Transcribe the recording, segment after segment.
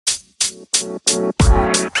Good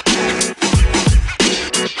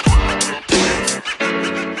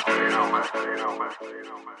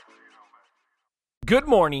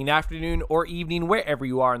morning, afternoon, or evening, wherever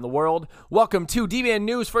you are in the world. Welcome to D-Man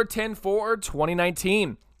News for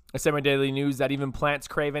 10/4/2019. A semi-daily news that even plants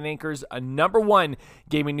crave and anchors a #1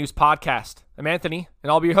 gaming news podcast. I'm Anthony,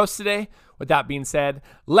 and I'll be your host today. With that being said,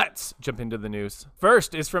 let's jump into the news.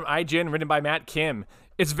 First is from IGN, written by Matt Kim.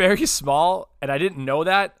 It's very small, and I didn't know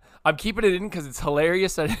that. I'm keeping it in because it's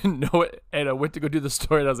hilarious. I didn't know it, and I went to go do the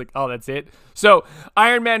story, and I was like, oh, that's it. So,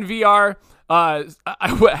 Iron Man VR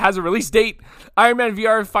has a release date. Iron Man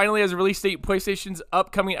VR finally has a release date. PlayStation's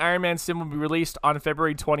upcoming Iron Man sim will be released on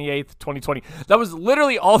February 28th, 2020. That was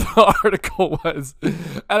literally all the article was.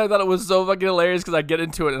 And I thought it was so fucking hilarious because I get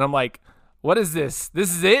into it and I'm like, what is this?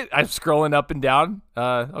 This is it? I'm scrolling up and down.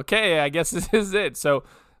 Okay, I guess this is it. So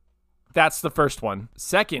that's the first one.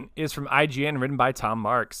 Second is from IGN, written by Tom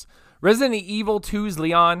Marks. Resident Evil 2's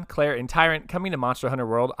Leon, Claire, and Tyrant coming to Monster Hunter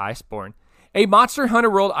World Iceborne. A Monster Hunter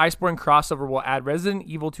World Iceborne crossover will add Resident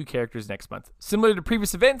Evil 2 characters next month. Similar to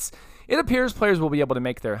previous events, it appears players will be able to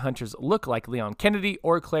make their hunters look like Leon Kennedy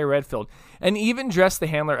or Claire Redfield, and even dress the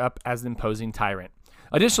handler up as an imposing tyrant.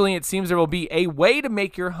 Additionally, it seems there will be a way to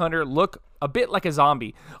make your hunter look a bit like a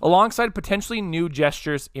zombie, alongside potentially new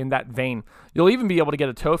gestures in that vein. You'll even be able to get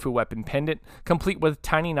a tofu weapon pendant, complete with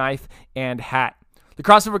tiny knife and hat. The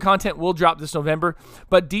crossover content will drop this November,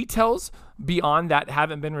 but details beyond that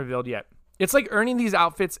haven't been revealed yet. It's like earning these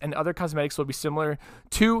outfits and other cosmetics will be similar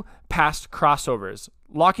to past crossovers,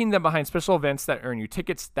 locking them behind special events that earn you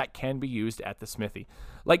tickets that can be used at the smithy.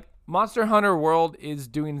 Like Monster Hunter World is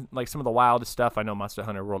doing like some of the wildest stuff. I know Monster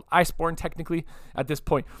Hunter World Iceborne technically at this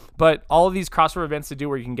point, but all of these crossover events to do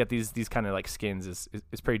where you can get these kind of like skins is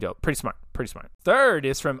pretty dope, pretty smart. Third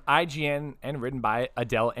is from IGN and written by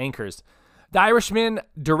Adele Ankers. The Irishman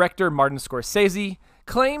director Martin Scorsese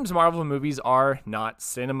claims Marvel movies are not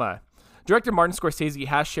cinema. Director Martin Scorsese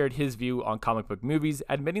has shared his view on comic book movies,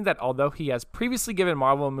 admitting that although he has previously given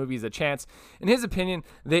Marvel movies a chance, in his opinion,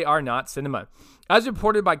 they are not cinema. As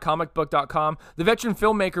reported by comicbook.com, the veteran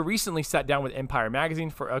filmmaker recently sat down with Empire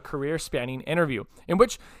magazine for a career-spanning interview, in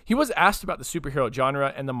which he was asked about the superhero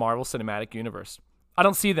genre and the Marvel Cinematic Universe. I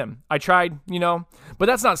don't see them. I tried, but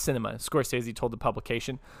that's not cinema, Scorsese told the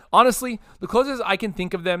publication. Honestly, the closest I can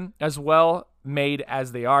think of them as well made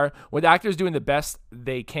as they are, with actors doing the best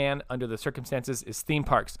they can under the circumstances, is theme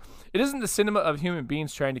parks. It isn't the cinema of human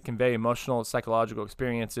beings trying to convey emotional, psychological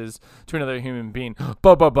experiences to another human being.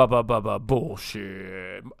 Bullshit.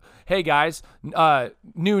 Hey guys,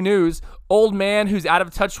 new news. Old man who's out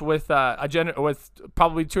of touch with with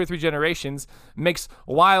probably 2 or 3 generations makes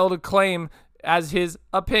wild claim as his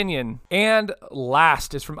opinion. And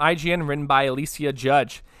last is from IGN, written by Alicia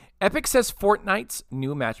Judge. Epic says Fortnite's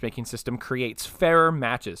new matchmaking system creates fairer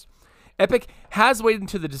matches. Epic has waded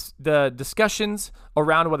into the discussions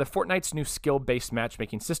around whether Fortnite's new skill-based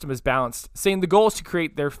matchmaking system is balanced, saying the goal is to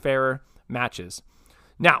create their fairer matches.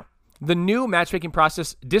 Now, the new matchmaking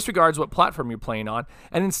process disregards what platform you're playing on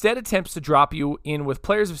and instead attempts to drop you in with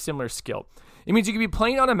players of similar skill. It means you can be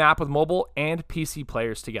playing on a map with mobile and PC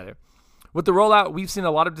players together. With the rollout, we've seen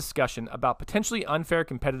a lot of discussion about potentially unfair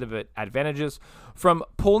competitive advantages from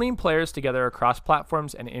pulling players together across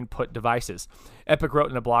platforms and input devices. Epic wrote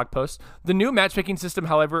in a blog post, the new matchmaking system,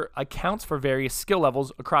 however, accounts for various skill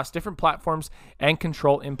levels across different platforms and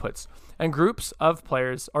control inputs, and groups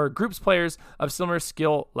players of similar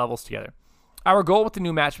skill levels together. Our goal with the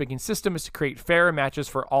new matchmaking system is to create fairer matches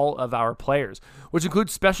for all of our players, which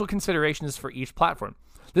includes special considerations for each platform.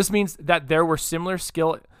 This means that where similar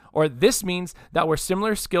skill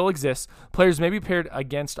exists, players may be paired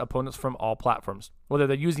against opponents from all platforms, whether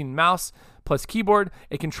they're using mouse plus keyboard,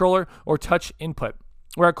 a controller, or touch input.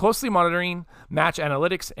 We are closely monitoring match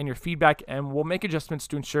analytics and your feedback, and we'll make adjustments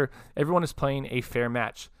to ensure everyone is playing a fair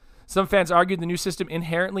match. Some fans argued the new system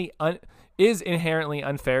is inherently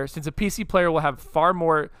unfair, since a PC player will have far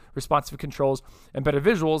more responsive controls and better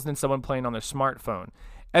visuals than someone playing on their smartphone.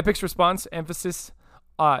 Epic's response emphasizes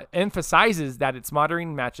that it's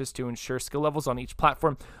monitoring matches to ensure skill levels on each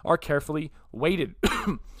platform are carefully weighted.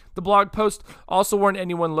 The blog post also warned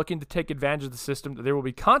anyone looking to take advantage of the system that there will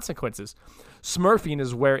be consequences. Smurfing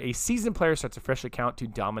is where a seasoned player starts a fresh account to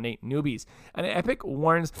dominate newbies, and Epic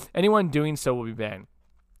warns anyone doing so will be banned.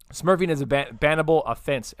 Smurfing is a bannable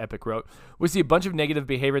offense, Epic wrote. We see a bunch of negative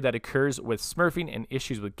behavior that occurs with smurfing and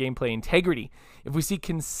issues with gameplay integrity. If we see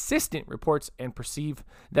consistent reports and perceive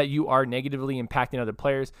that you are negatively impacting other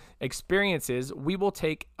players' experiences, we will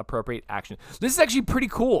take appropriate action. This is actually pretty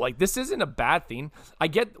cool. Like, this isn't a bad thing. I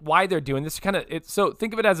get why they're doing this. So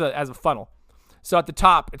think of it as a funnel. So at the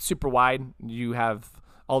top, it's super wide. You have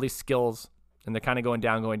all these skills, and they're kind of going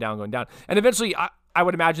down, going down, going down. And eventually, I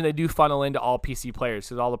would imagine they do funnel into all PC players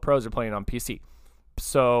because all the pros are playing on PC.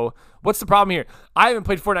 So what's the problem here? I haven't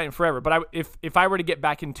played Fortnite in forever, but if I were to get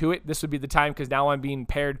back into it, this would be the time because now I'm being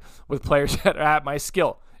paired with players that are at my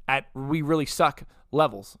skill, at we really suck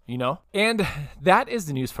levels, you know? And that is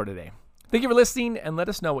the news for today. Thank you for listening, and let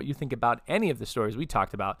us know what you think about any of the stories we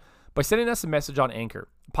talked about by sending us a message on Anchor,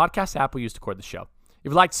 the podcast app we use to record the show. If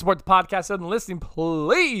you'd like to support the podcast other than listening,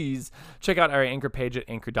 please check out our Anchor page at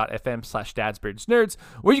anchor.fm/dadsbeardsnerds,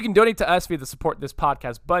 where you can donate to us via the support this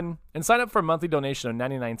podcast button and sign up for a monthly donation of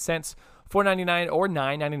 99 cents, $4.99, or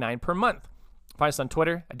 $9.99 per month. Find us on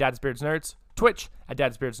Twitter at dadsbeardsnerds, Twitch at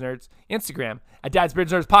dadsbeardsnerds, Instagram at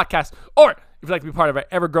dadsbeardsnerds podcast, or if you'd like to be part of our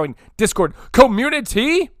ever-growing Discord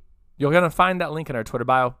community, you're going to find that link in our Twitter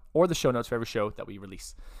bio or the show notes for every show that we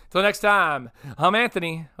release. Until next time, I'm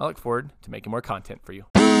Anthony. I look forward to making more content for you.